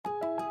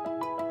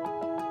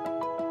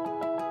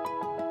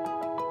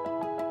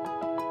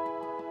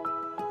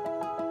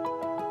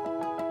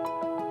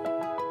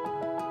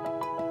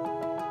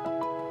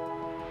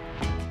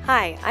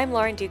Hi, I'm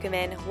Lauren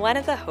Dukeman, one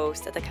of the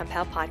hosts of the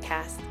Compel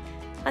podcast.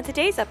 On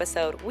today's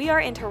episode, we are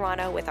in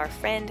Toronto with our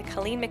friend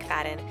Colleen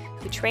McFadden,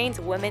 who trains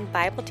women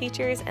Bible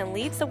teachers and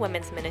leads the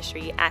women's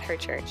ministry at her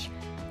church.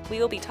 We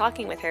will be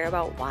talking with her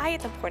about why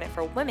it's important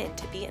for women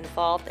to be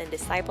involved in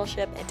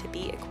discipleship and to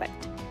be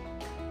equipped.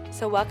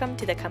 So welcome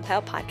to the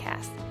Compel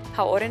podcast,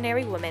 how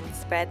ordinary women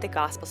spread the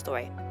gospel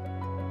story.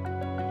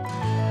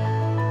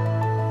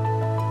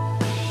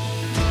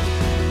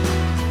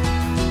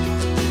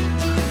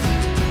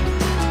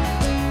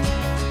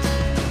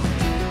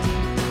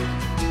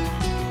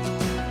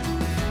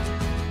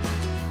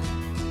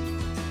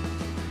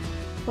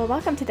 Well,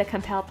 welcome to the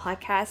Compel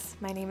podcast.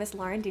 My name is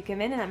Lauren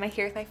Dukeman, and I'm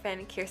here with my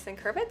friend Kirsten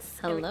Kurbitz.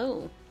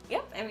 Hello.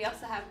 And we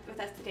also have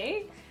with us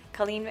today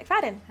Colleen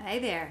McFadden. Hi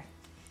there.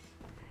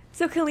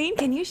 So, Colleen,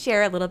 can you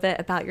share a little bit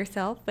about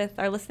yourself with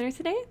our listeners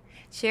today?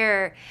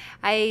 Sure.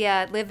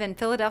 I live in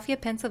Philadelphia,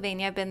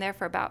 Pennsylvania. I've been there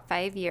for about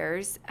 5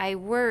 years. I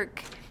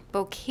work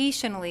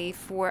vocationally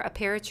for a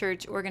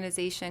parachurch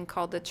organization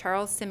called the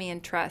Charles Simeon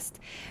Trust.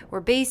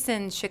 We're based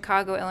in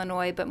Chicago,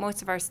 Illinois, but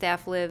most of our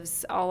staff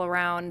lives all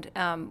around.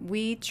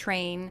 We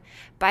train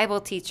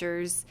Bible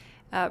teachers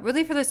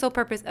really for the sole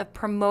purpose of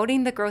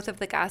promoting the growth of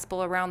the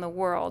gospel around the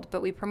world,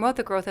 but we promote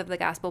the growth of the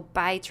gospel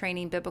by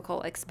training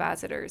biblical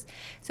expositors.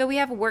 So we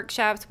have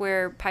workshops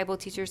where Bible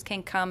teachers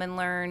can come and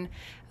learn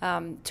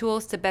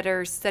tools to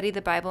better study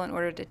the Bible in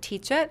order to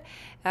teach it.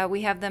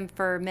 We have them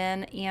for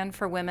men and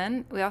for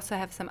women. We also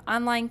have some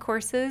online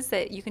courses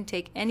that you can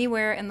take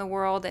anywhere in the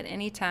world at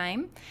any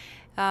time.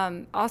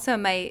 Also,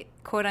 my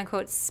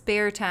quote-unquote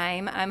spare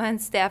time, I'm on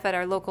staff at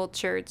our local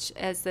church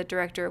as the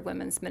director of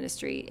women's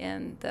ministry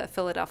in the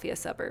Philadelphia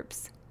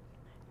suburbs.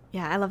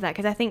 Yeah, I love that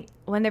because I think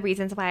one of the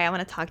reasons why I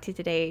want to talk to you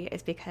today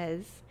is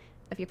because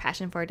of your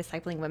passion for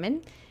discipling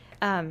women.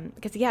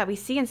 Because, we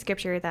see in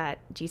Scripture that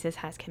Jesus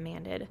has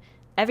commanded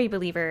every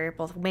believer,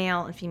 both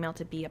male and female,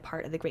 to be a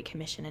part of the Great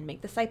Commission and make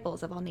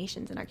disciples of all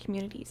nations in our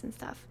communities and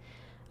stuff.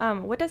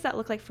 What does that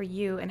look like for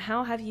you, and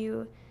how have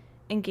you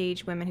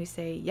engage women who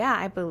say, yeah,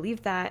 I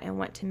believe that and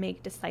want to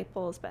make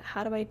disciples, but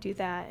how do I do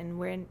that, and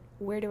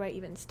where do I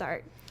even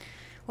start?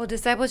 Well,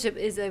 discipleship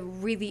is a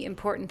really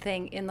important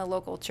thing in the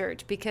local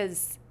church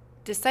because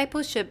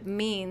discipleship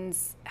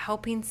means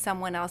helping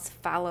someone else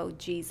follow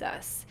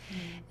Jesus.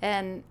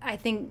 And I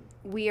think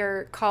we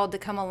are called to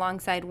come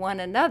alongside one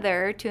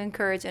another to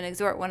encourage and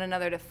exhort one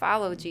another to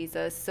follow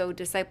Jesus. So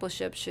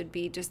discipleship should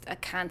be just a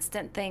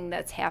constant thing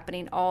that's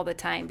happening all the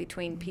time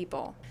between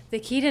people. The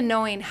key to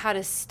knowing how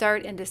to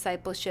start in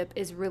discipleship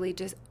is really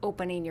just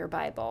opening your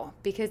Bible,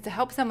 because to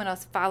help someone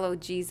else follow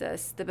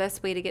Jesus, the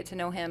best way to get to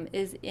know him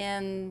is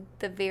in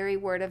the very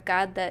word of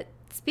God that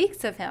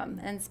speaks of him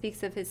and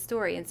speaks of his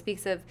story and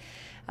speaks of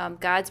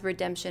God's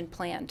redemption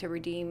plan to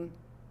redeem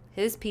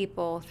his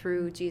people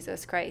through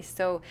Jesus Christ.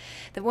 So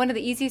one of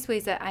the easiest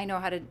ways that I know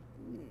how to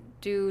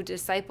do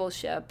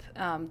discipleship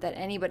that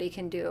anybody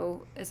can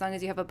do, as long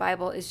as you have a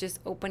Bible, is just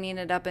opening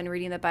it up and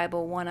reading the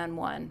Bible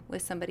one-on-one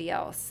with somebody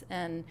else,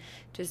 and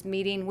just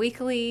meeting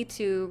weekly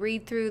to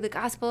read through the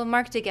Gospel of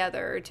Mark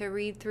together, or to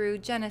read through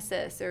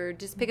Genesis, or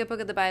just pick a book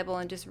of the Bible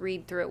and just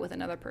read through it with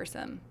another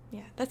person.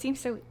 Yeah, that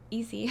seems so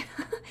easy.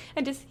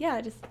 And just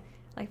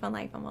life on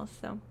life almost.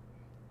 So,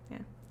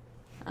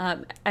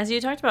 yeah. As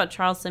you talked about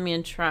Charles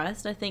Simeon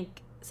Trust, I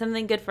think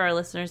something good for our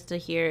listeners to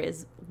hear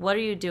is, what are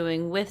you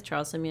doing with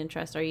Charles Simeon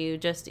Trust? Are you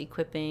just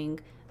equipping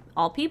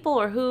all people,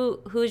 or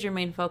who's your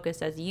main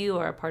focus as you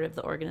are a part of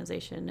the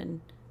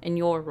organization and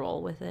your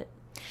role with it?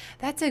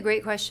 That's a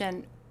great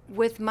question.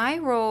 With my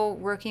role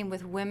working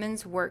with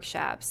women's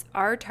workshops,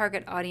 our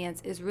target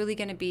audience is really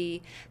going to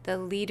be the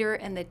leader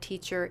and the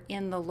teacher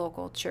in the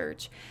local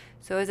church.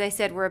 So as I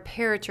said, we're a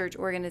parachurch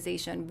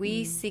organization.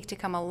 We seek to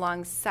come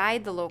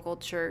alongside the local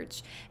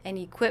church and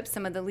equip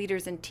some of the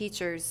leaders and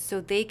teachers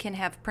so they can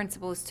have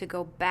principles to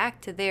go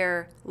back to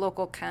their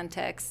local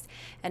context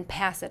and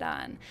pass it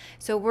on.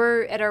 So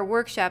we're at our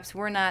workshops,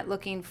 we're not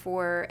looking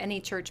for any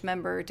church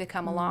member to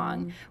come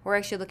along. We're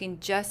actually looking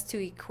just to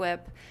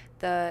equip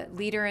the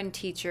leader and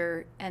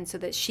teacher, and so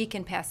that she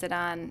can pass it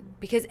on,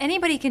 because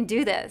anybody can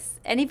do this.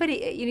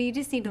 Anybody, you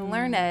just need to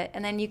learn it,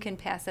 and then you can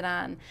pass it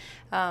on.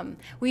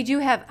 We do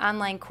have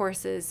online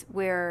courses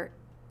where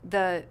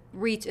the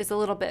reach is a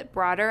little bit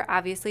broader,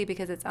 obviously,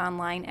 because it's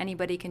online.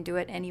 Anybody can do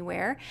it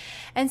anywhere.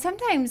 And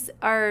sometimes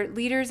our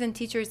leaders and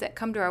teachers that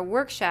come to our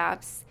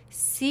workshops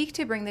seek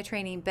to bring the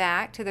training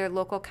back to their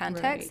local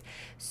context. Right.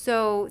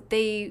 So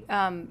they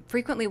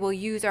frequently will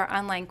use our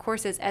online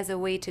courses as a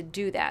way to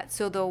do that.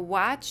 So they'll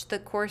watch the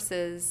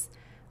courses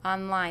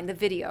online, the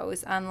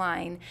videos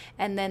online,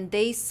 and then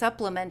they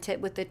supplement it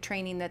with the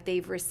training that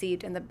they've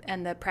received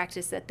and the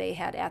practice that they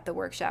had at the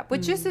workshop,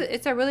 which is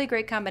it's a really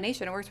great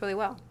combination. It works really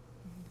well.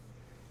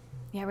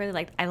 Yeah,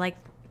 I like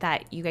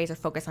that you guys are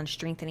focused on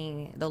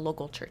strengthening the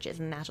local churches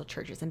and national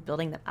churches and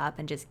building them up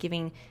and just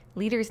giving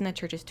leaders in the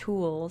churches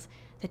tools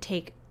to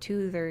take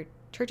to their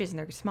churches and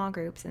their small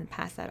groups and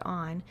pass that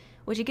on,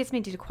 which it gets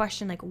me to the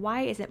question,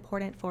 why is it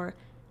important for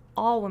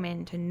all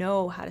women to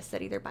know how to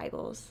study their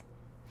Bibles?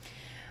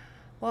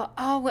 Well,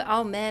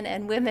 all men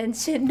and women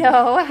should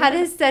know how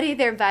to study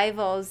their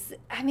Bibles.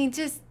 I mean,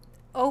 just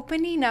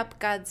opening up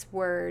God's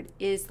word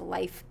is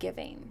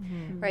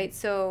life-giving, right?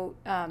 So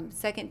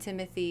 2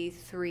 Timothy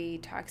 3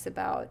 talks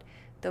about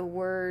the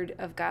word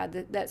of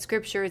God, that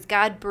scripture is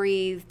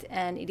God-breathed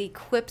and it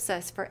equips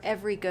us for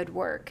every good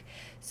work.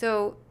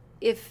 So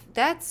if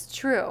that's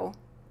true,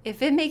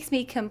 if it makes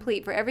me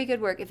complete for every good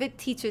work, if it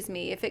teaches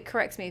me, if it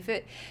corrects me, if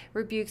it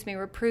rebukes me,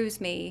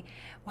 reproves me,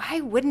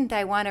 why wouldn't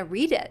I want to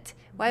read it?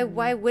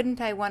 Why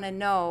wouldn't I want to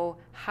know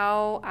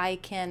how I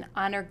can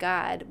honor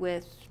God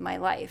with my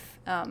life?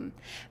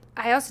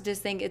 I also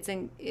just think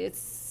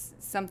it's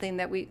something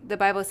that the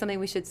Bible is something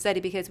we should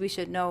study because we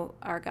should know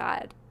our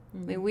God. I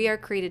mean, we are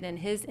created in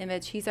His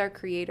image. He's our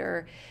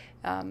creator.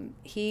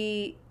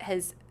 He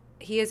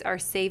is our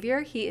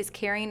Savior. He is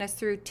carrying us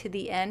through to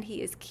the end.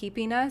 He is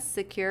keeping us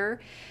secure.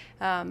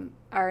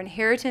 Our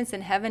inheritance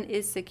in heaven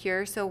is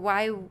secure. So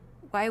why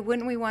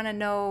wouldn't we want to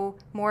know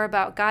more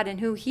about God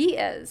and who He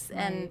is? Right.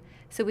 And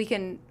so we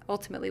can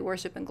ultimately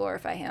worship and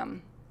glorify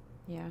Him.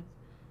 Yeah.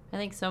 I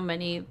think so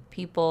many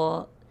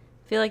people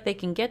feel like they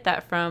can get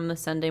that from the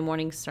Sunday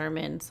morning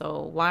sermon. So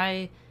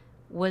why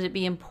would it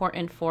be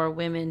important for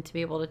women to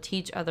be able to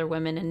teach other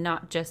women and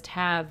not just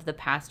have the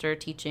pastor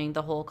teaching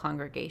the whole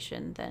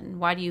congregation then?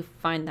 Why do you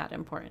find that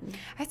important?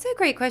 That's a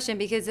great question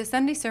because the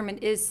Sunday sermon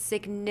is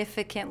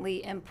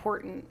significantly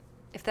important,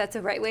 if that's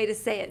the right way to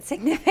say it,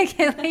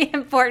 significantly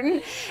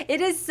important. It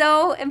is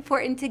so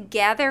important to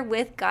gather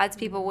with God's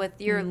people,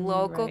 with your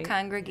local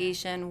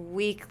congregation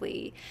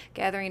weekly,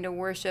 gathering to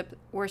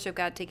worship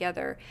God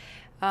together.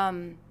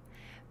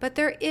 But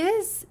there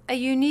is a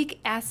unique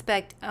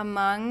aspect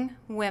among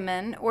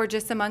women or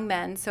just among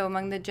men, so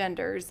among the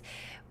genders,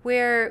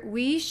 where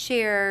we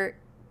share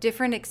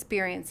different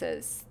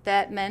experiences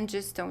that men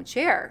just don't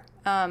share.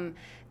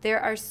 There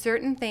are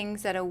certain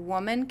things that a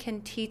woman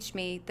can teach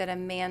me that a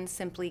man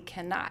simply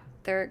cannot.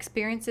 There are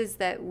experiences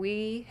that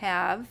we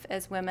have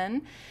as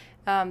women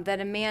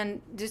that a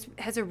man just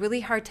has a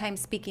really hard time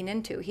speaking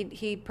into.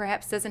 He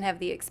perhaps doesn't have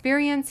the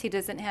experience, he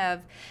doesn't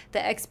have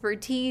the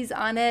expertise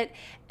on it,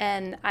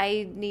 and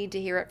I need to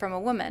hear it from a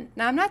woman.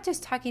 Now, I'm not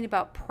just talking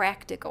about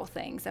practical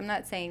things. I'm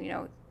not saying,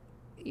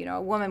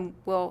 a woman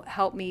will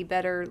help me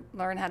better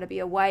learn how to be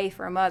a wife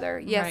or a mother.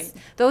 Yes,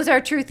 those are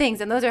true things,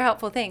 and those are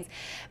helpful things.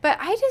 But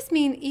I just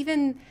mean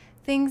even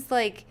things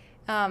like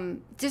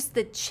just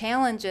the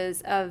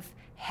challenges of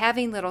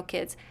having little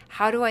kids.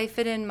 How do I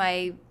fit in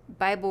my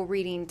Bible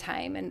reading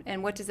time,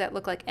 and what does that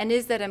look like? And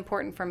is that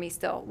important for me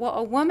still? Well,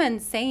 a woman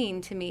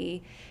saying to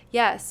me,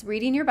 yes,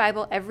 reading your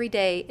Bible every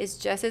day is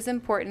just as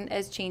important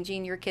as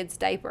changing your kid's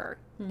diaper.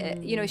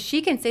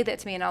 She can say that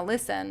to me and I'll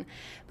listen.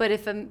 But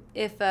if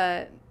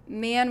a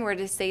man were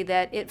to say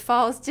that, it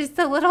falls just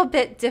a little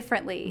bit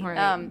differently.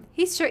 Right.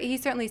 He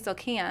certainly still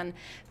can,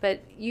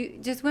 but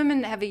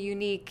women have a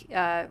unique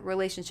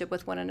relationship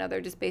with one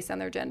another just based on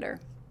their gender.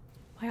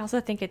 I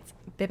also think it's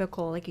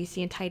biblical, like you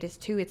see in Titus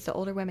 2, it's the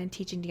older women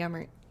teaching the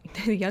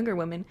younger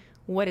women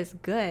what is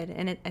good.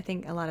 And I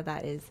think a lot of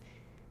that is,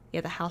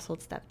 the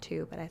household stuff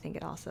too, but I think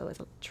it also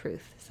is a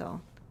truth. So,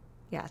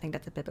 I think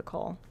that's a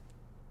biblical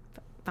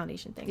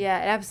foundation thing. Yeah,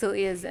 it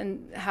absolutely is.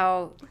 And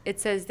how it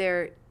says they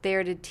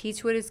are to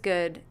teach what is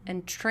good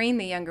and train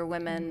the younger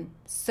women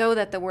so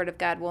that the word of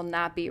God will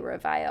not be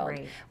reviled.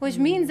 Which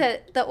means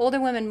that the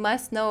older women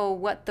must know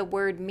what the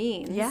word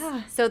means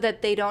so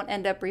that they don't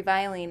end up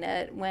reviling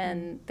it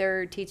when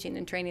they're teaching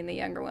and training the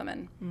younger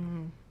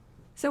women.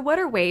 So what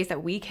are ways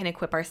that we can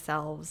equip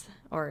ourselves,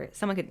 or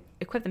someone could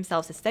equip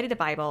themselves to study the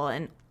Bible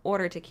in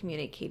order to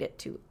communicate it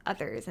to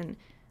others? And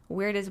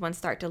where does one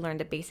start to learn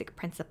the basic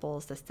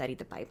principles to study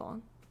the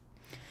Bible?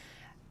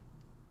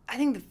 I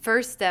think the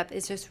first step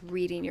is just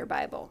reading your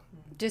Bible,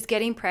 just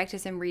getting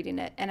practice in reading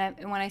it. And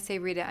when I say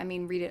read it, I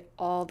mean read it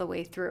all the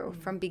way through,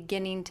 from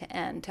beginning to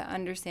end, to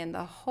understand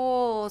the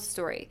whole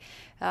story.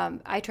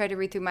 I try to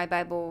read through my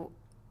Bible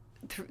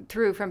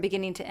through from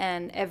beginning to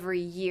end every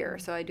year.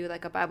 So I do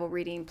like a Bible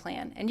reading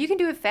plan. And you can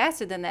do it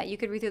faster than that. You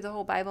could read through the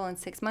whole Bible in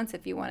 6 months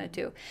if you wanted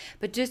to.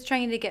 But just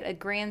trying to get a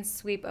grand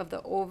sweep of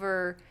the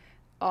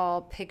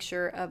overall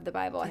picture of the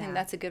Bible. I think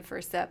that's a good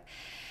first step.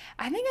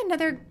 I think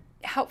another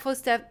helpful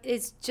step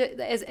is just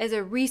as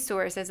a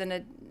resource, as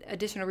an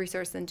additional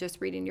resource than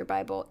just reading your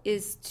Bible,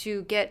 is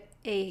to get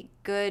a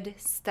good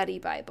study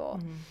Bible.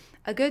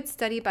 A good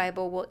study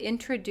Bible will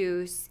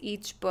introduce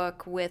each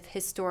book with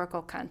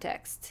historical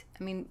context.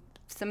 I mean,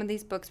 some of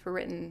these books were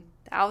written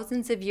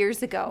thousands of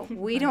years ago.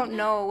 We don't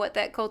know what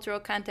that cultural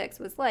context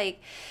was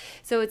like.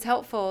 So it's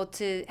helpful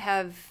to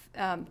have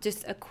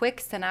just a quick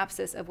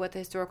synopsis of what the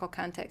historical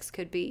context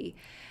could be.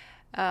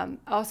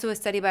 Also, a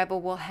study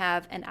Bible will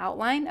have an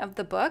outline of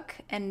the book,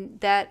 and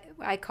that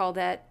I call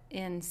that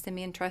in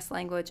Simeon Trust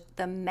language,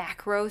 the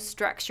macro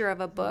structure of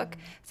a book.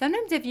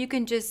 Sometimes if you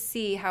can just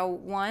see how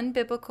one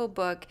biblical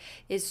book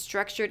is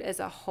structured as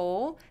a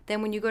whole,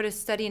 then when you go to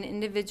study an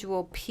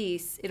individual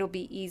piece, it'll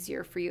be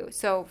easier for you.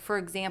 So, for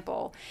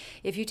example,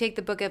 if you take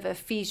the book of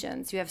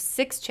Ephesians, you have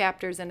 6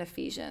 chapters in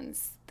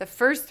Ephesians. The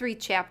first 3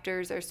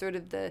 chapters are sort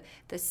of the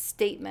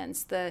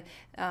statements,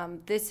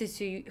 this is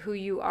who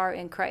you are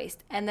in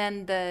Christ. And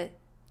then the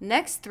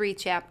next 3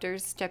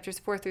 chapters, chapters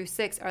 4 through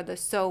 6, are the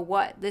so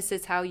what. This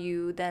is how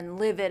you then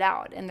live it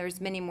out. And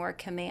there's many more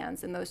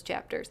commands in those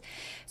chapters.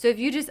 So if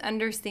you just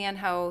understand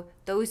how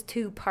those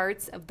 2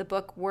 parts of the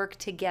book work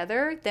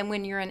together, then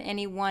when you're in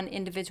any one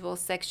individual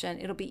section,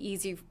 it'll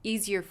be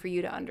easier for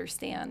you to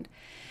understand.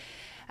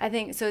 I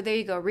think, so there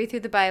you go. Read through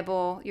the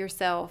Bible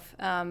yourself,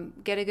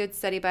 get a good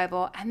study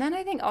Bible. And then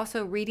I think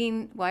also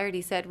reading, well, I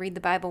already said read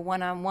the Bible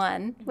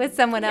one-on-one with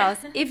someone else.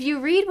 If you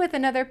read with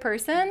another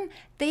person,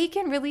 they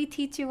can really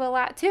teach you a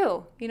lot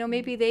too. You know,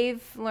 maybe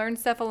they've learned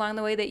stuff along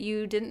the way that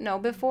you didn't know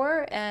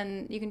before,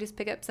 and you can just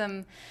pick up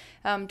some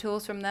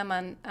tools from them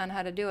on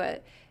how to do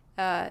it.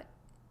 And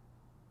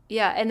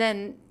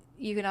then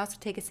you can also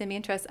take a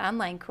Simeon Trust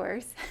online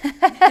course.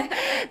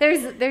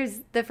 There's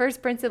the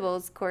First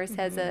Principles course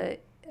has a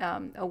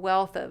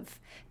wealth of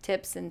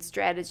tips and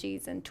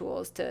strategies and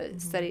tools to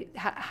study,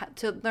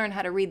 to learn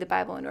how to read the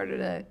Bible in order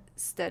to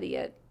study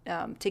it,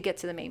 to get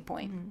to the main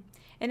point.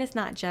 And it's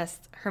not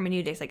just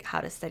hermeneutics, like how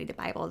to study the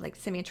Bible. Like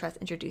Simeon Trust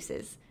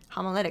introduces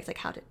homiletics, like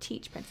how to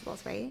teach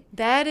principles, right?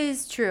 That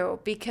is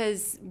true,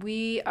 because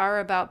we are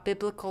about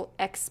biblical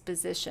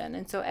exposition.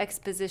 And so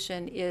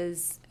exposition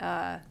is,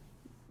 the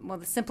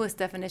simplest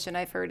definition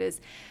I've heard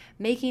is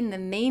making the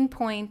main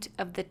point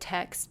of the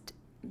text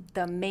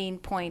the main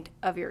point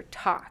of your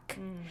talk.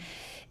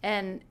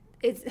 And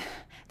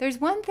there's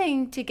one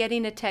thing to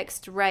getting a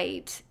text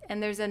right,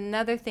 and there's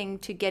another thing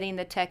to getting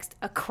the text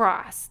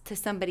across to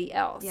somebody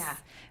else. Yeah.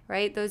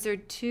 Right? Those are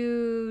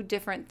 2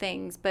 different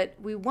things, but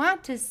we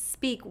want to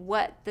speak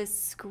what the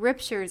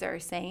scriptures are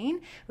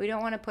saying. We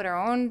don't want to put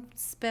our own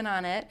spin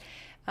on it.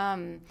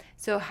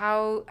 So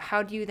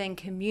how do you then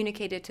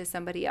communicate it to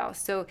somebody else?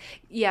 So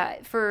yeah,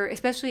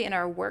 especially in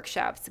our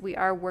workshops, we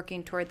are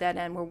working toward that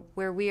end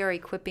where we are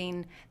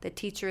equipping the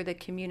teacher, the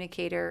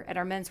communicator. At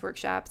our men's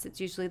workshops, it's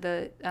usually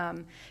the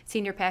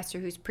senior pastor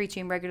who's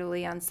preaching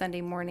regularly on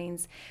Sunday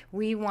mornings.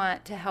 We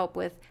want to help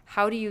with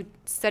how do you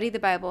study the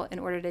Bible in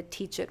order to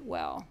teach it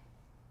well.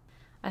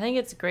 I think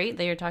it's great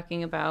that you're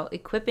talking about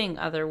equipping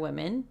other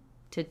women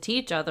to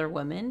teach other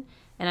women.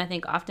 And I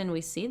think often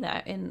we see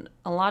that in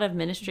a lot of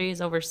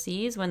ministries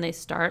overseas when they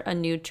start a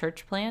new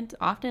church plant.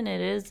 Often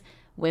it is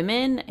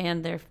women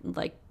and their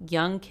like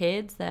young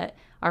kids that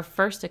are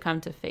first to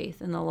come to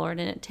faith in the Lord.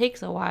 And it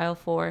takes a while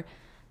for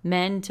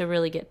men to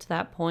really get to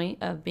that point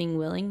of being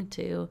willing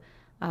to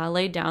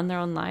lay down their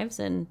own lives.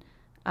 And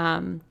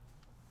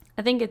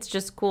I think it's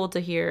just cool to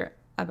hear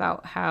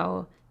about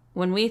how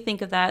when we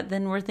think of that,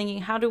 then we're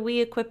thinking, how do we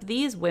equip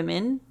these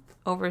women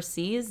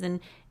overseas? And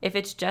if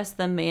it's just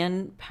the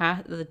man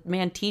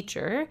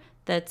teacher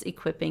that's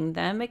equipping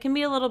them, it can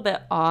be a little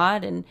bit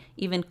odd. And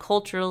even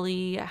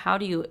culturally, how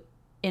do you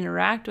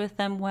interact with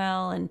them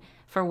well? And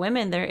for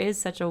women, there is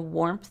such a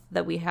warmth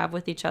that we have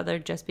with each other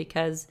just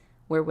because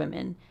we're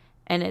women.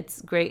 And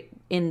it's great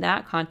in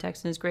that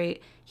context, and it's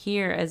great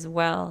here as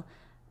well.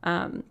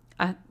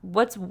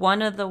 What's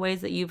one of the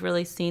ways that you've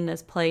really seen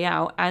this play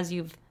out as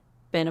you've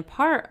been a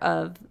part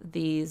of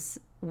these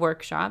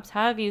workshops?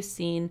 How have you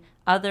seen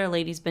other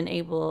ladies being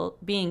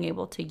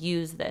able to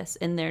use this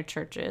in their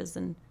churches?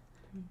 And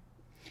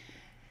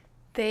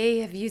they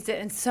have used it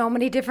in so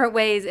many different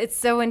ways. It's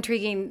so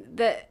intriguing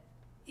that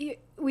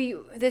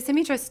the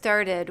Simeon Trust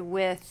started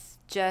with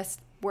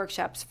just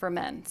workshops for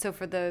men, so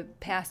for the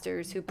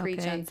pastors who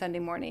preach on Sunday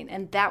morning,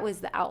 and that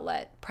was the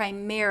outlet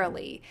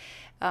primarily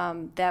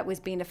that was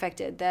being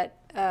affected. That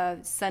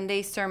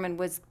Sunday sermon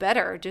was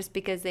better just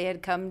because they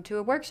had come to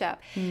a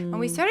workshop. When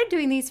we started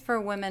doing these for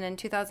women in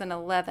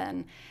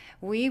 2011,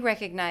 we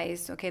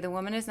recognized, okay, the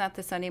woman is not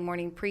the Sunday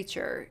morning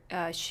preacher.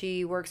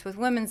 She works with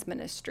women's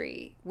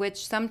ministry,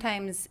 which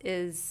sometimes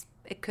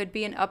it could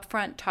be an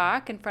upfront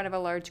talk in front of a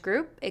large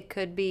group. It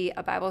could be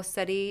a Bible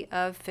study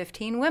of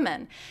 15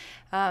 women.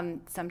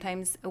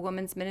 Sometimes a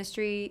woman's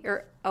ministry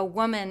or a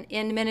woman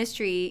in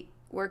ministry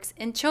works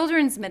in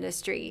children's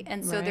ministry.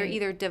 And so they're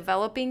either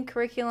developing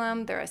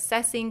curriculum, they're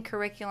assessing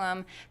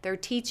curriculum, they're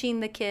teaching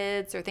the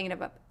kids, or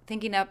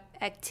thinking up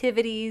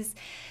activities.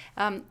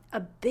 A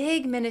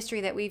big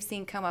ministry that we've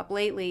seen come up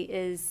lately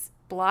is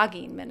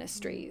blogging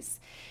ministries.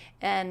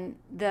 And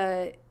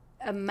the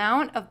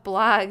amount of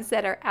blogs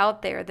that are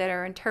out there that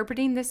are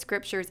interpreting the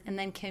scriptures and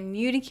then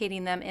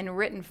communicating them in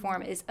written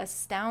form is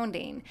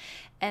astounding.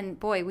 And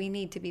boy, we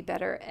need to be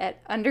better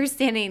at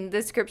understanding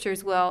the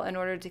scriptures well in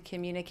order to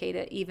communicate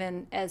it,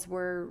 even as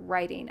we're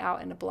writing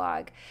out in a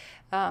blog.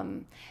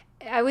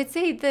 I would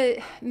say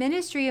the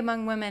ministry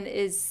among women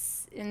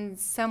is in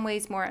some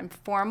ways more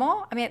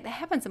informal. I mean, it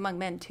happens among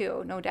men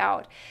too, no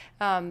doubt.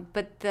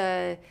 But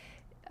the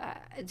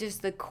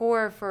just the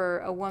core for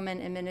a woman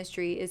in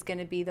ministry is going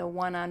to be the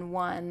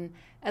one-on-one.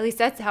 At least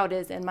that's how it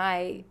is in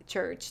my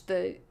church.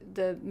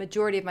 The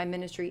majority of my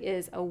ministry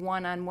is a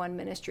one-on-one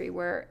ministry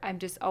where I'm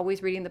just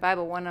always reading the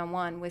Bible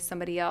one-on-one with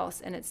somebody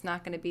else, and it's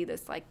not going to be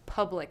this like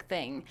public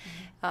thing.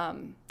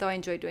 Though I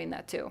enjoy doing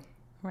that too.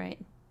 Right.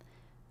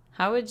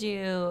 How would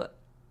you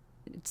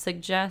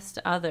suggest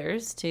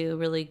others to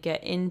really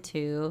get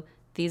into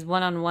these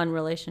one-on-one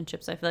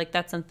relationships? I feel like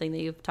that's something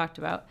that you've talked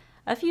about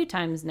a few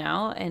times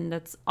now, and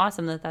that's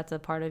awesome that that's a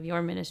part of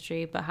your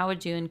ministry. But how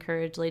would you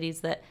encourage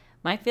ladies that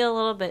might feel a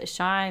little bit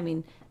shy? I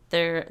mean,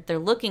 they're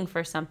looking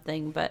for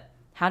something, but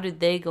how do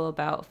they go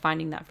about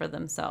finding that for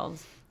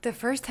themselves? The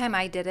first time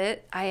I did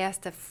it, I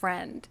asked a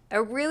friend,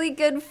 a really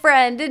good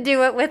friend, to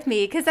do it with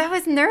me because I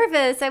was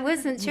nervous. I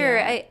wasn't sure.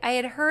 Yeah. I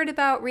had heard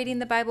about reading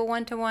the Bible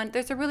one-to-one.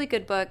 There's a really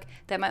good book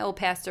that my old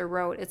pastor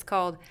wrote. It's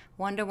called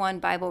One-to-One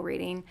Bible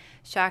Reading.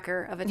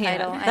 Shocker of a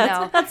title, I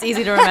know. That's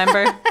easy to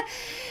remember.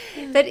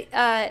 But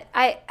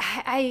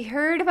I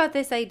heard about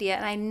this idea,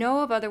 and I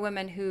know of other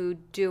women who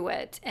do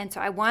it. And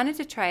so I wanted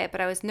to try it, but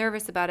I was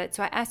nervous about it.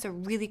 So I asked a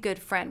really good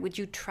friend, would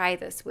you try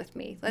this with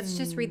me? Let's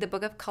just read the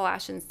book of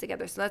Colossians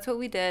together. So that's what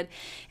we did.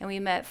 And we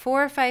met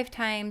 4 or 5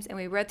 times, and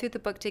we read through the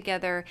book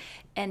together,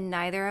 and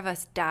neither of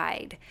us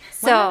died.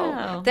 So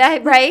Wow.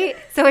 that, right?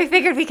 So we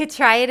figured we could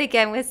try it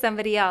again with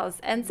somebody else.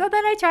 And so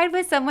then I tried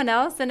with someone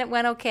else, and it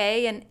went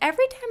okay. And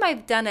every time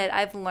I've done it,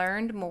 I've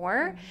learned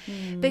more.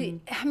 But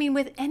I mean,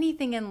 with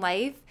anything in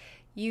life,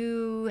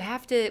 you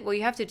have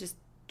to just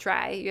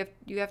try.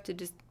 You have to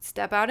just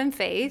step out in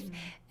faith,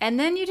 and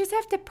then you just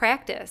have to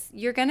practice.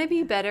 You're going to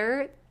be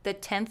better the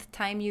 10th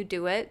time you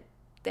do it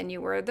than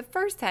you were the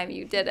first time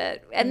you did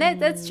it. And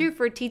that's true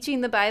for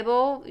teaching the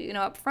Bible,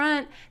 up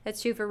front.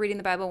 That's true for reading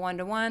the Bible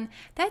one-to-one.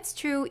 That's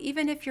true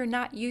even if you're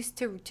not used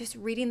to just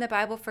reading the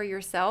Bible for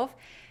yourself.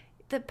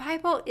 The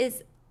Bible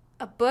is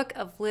a book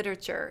of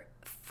literature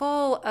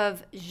full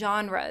of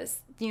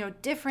genres,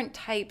 different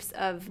types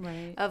of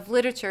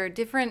literature,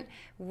 different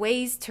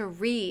ways to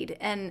read.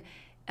 And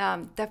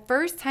the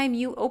first time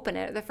you open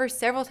it, the first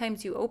several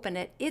times you open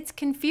it, it's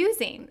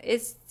confusing.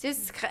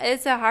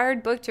 It's a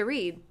hard book to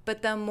read.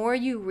 But the more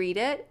you read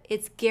it,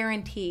 it's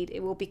guaranteed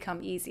it will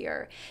become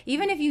easier.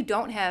 Even if you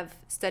don't have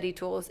study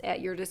tools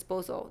at your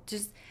disposal,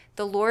 just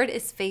the Lord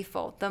is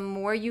faithful. The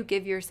more you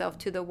give yourself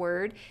to the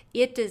Word,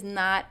 it does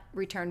not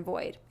return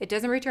void. It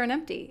doesn't return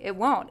empty. It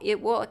won't.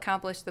 It will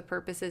accomplish the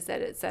purposes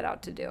that it set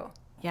out to do.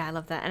 Yeah, I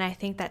love that. And I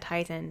think that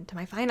ties into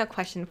my final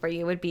question for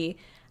you would be,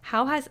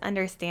 how has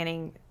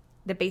understanding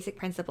the basic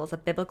principles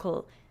of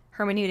biblical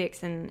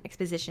hermeneutics and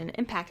exposition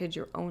impacted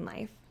your own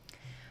life?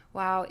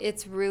 Wow,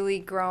 it's really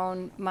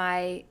grown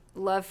my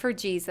love for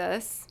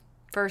Jesus,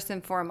 first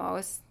and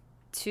foremost,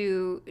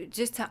 to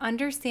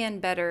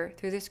understand better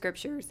through the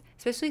scriptures,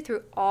 especially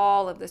through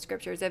all of the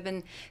scriptures.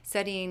 We're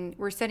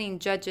studying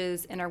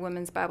Judges in our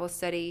women's Bible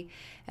study,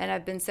 and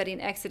I've been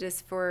studying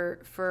Exodus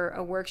for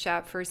a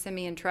workshop for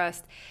Simeon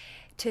Trust.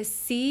 To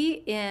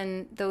see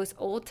in those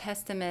Old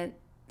Testament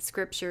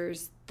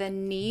scriptures the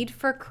need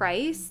for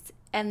Christ,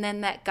 and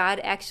then that God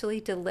actually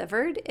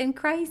delivered in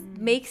Christ,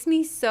 makes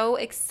me so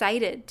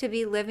excited to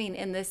be living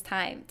in this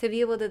time, to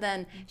be able to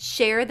then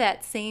share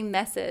that same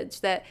message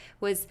that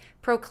was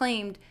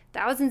proclaimed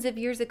thousands of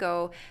years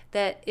ago,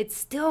 that it's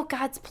still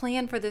God's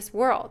plan for this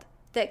world,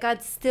 that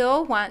God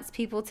still wants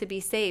people to be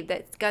saved,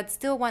 that God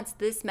still wants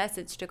this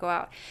message to go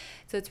out.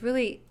 So it's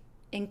really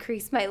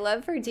increased my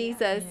love for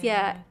Jesus.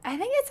 Yeah. I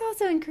think it's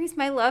also increased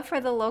my love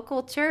for the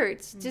local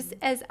church. Just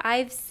as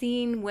I've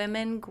seen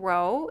women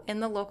grow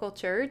in the local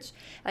church,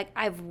 like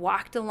I've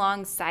walked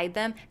alongside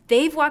them.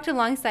 They've walked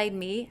alongside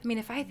me. I mean,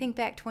 if I think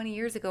back 20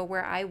 years ago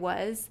where I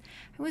was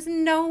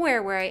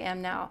nowhere where I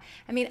am now.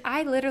 I mean,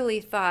 I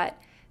literally thought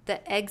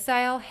the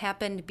exile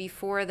happened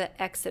before the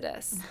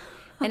Exodus.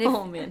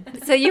 And Man.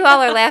 So you all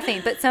are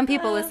laughing, but some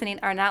people listening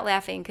are not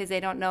laughing because they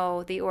don't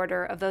know the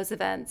order of those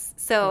events.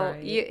 So,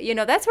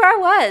 Right. That's where I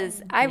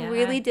was. I Yeah.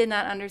 really did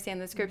not understand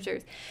the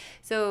scriptures.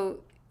 So,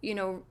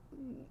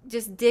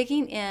 just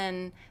digging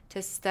in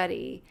to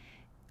study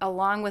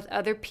along with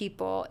other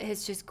people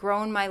has just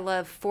grown my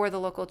love for the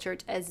local church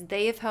as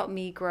they have helped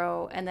me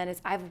grow, and then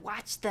as I've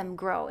watched them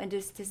grow, and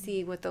just to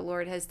see what the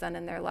Lord has done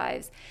in their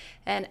lives.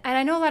 And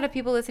I know a lot of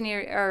people listening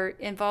are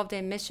involved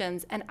in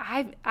missions, and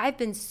I've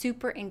been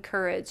super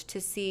encouraged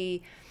to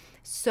see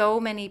so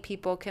many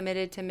people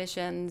committed to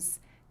missions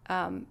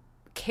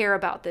care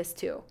about this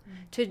too,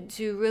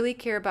 to really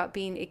care about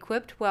being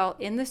equipped well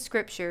in the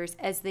scriptures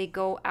as they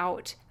go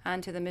out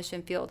onto the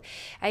mission field.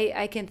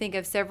 I can think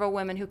of several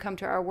women who come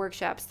to our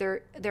workshops.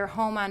 They're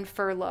home on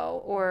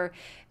furlough, or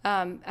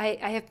I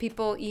have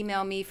people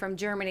email me from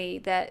Germany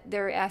that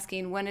they're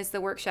asking when is the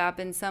workshop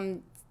in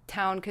some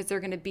town because they're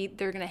going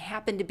to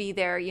happen to be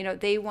there.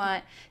 They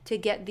want to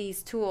get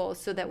these tools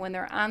so that when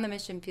they're on the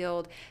mission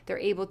field, they're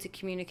able to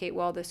communicate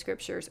well the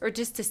scriptures, or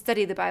just to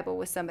study the Bible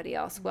with somebody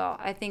else. Well,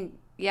 I think,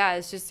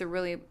 it's just a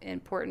really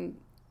important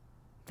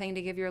thing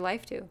to give your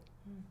life to.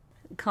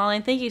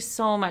 Colleen, thank you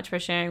so much for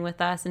sharing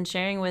with us and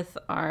sharing with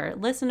our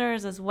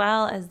listeners as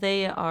well, as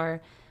they are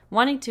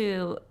wanting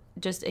to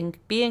just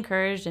be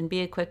encouraged and be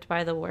equipped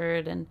by the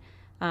word. And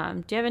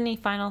do you have any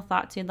final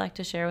thoughts you'd like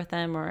to share with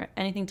them or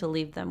anything to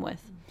leave them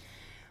with?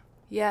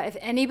 Yeah, if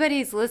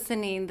anybody's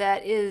listening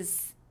that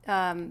is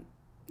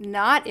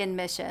not in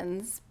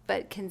missions,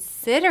 but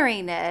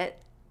considering it,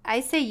 I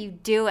say you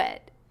do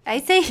it. I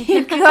say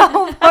you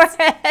go for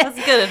it.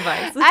 That's good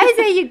advice. I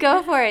say you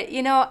go for it.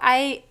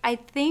 I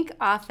think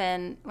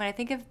often when I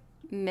think of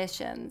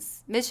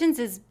missions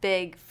is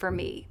big for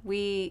me.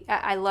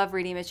 I love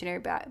reading missionary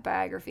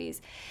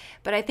biographies,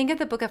 but I think of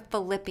the book of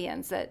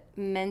Philippians that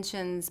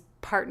mentions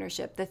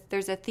partnership.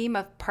 There's a theme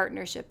of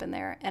partnership in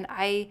there, and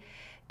I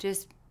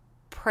just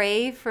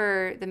pray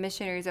for the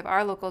missionaries of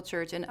our local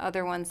church and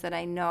other ones that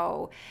I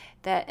know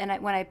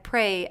when I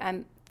pray,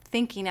 I'm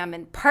thinking I'm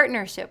in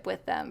partnership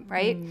with them,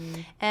 right?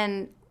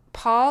 And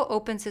Paul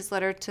opens his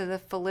letter to the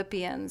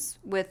Philippians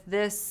with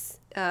this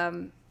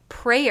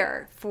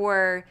prayer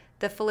for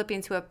the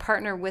Philippians who have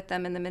partnered with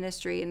them in the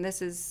ministry. And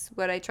this is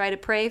what I try to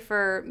pray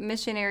for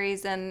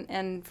missionaries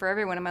and for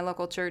everyone in my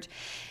local church.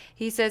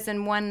 He says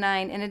in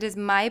 1:9, and it is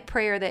my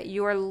prayer that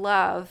your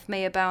love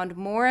may abound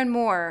more and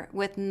more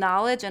with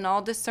knowledge and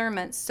all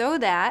discernment, so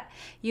that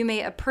you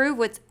may approve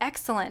what's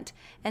excellent,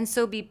 and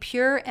so be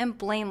pure and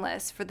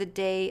blameless for the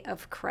day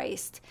of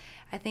Christ.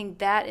 I think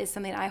that is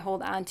something I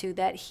hold on to,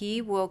 that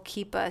he will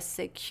keep us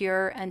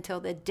secure until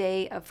the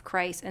day of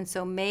Christ. And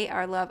so may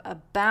our love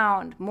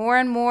abound more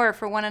and more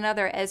for one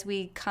another as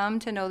we come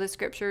to know the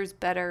scriptures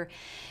better.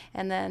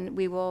 And then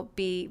we will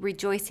be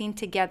rejoicing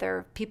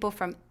together, people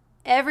from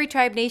every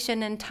tribe,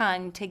 nation, and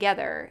tongue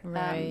together,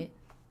 Right.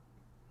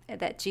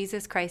 That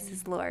Jesus Christ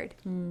is Lord.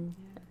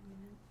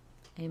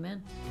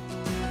 Amen.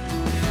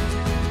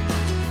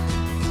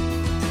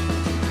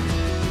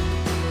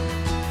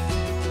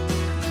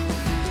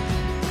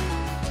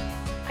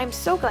 I'm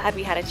so glad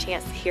we had a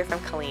chance to hear from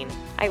Colleen.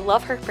 I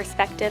love her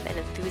perspective and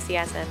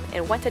enthusiasm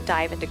and want to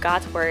dive into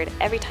God's Word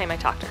every time I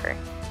talk to her.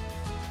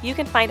 You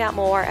can find out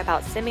more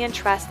about Simeon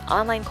Trust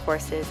online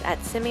courses at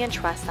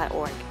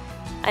simeontrust.org.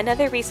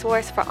 Another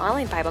resource for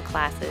online Bible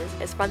classes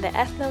is from the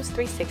Ethnos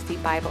 360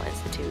 Bible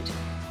Institute.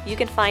 You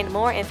can find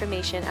more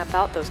information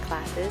about those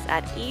classes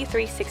at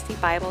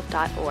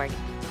e360bible.org.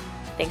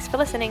 Thanks for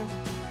listening.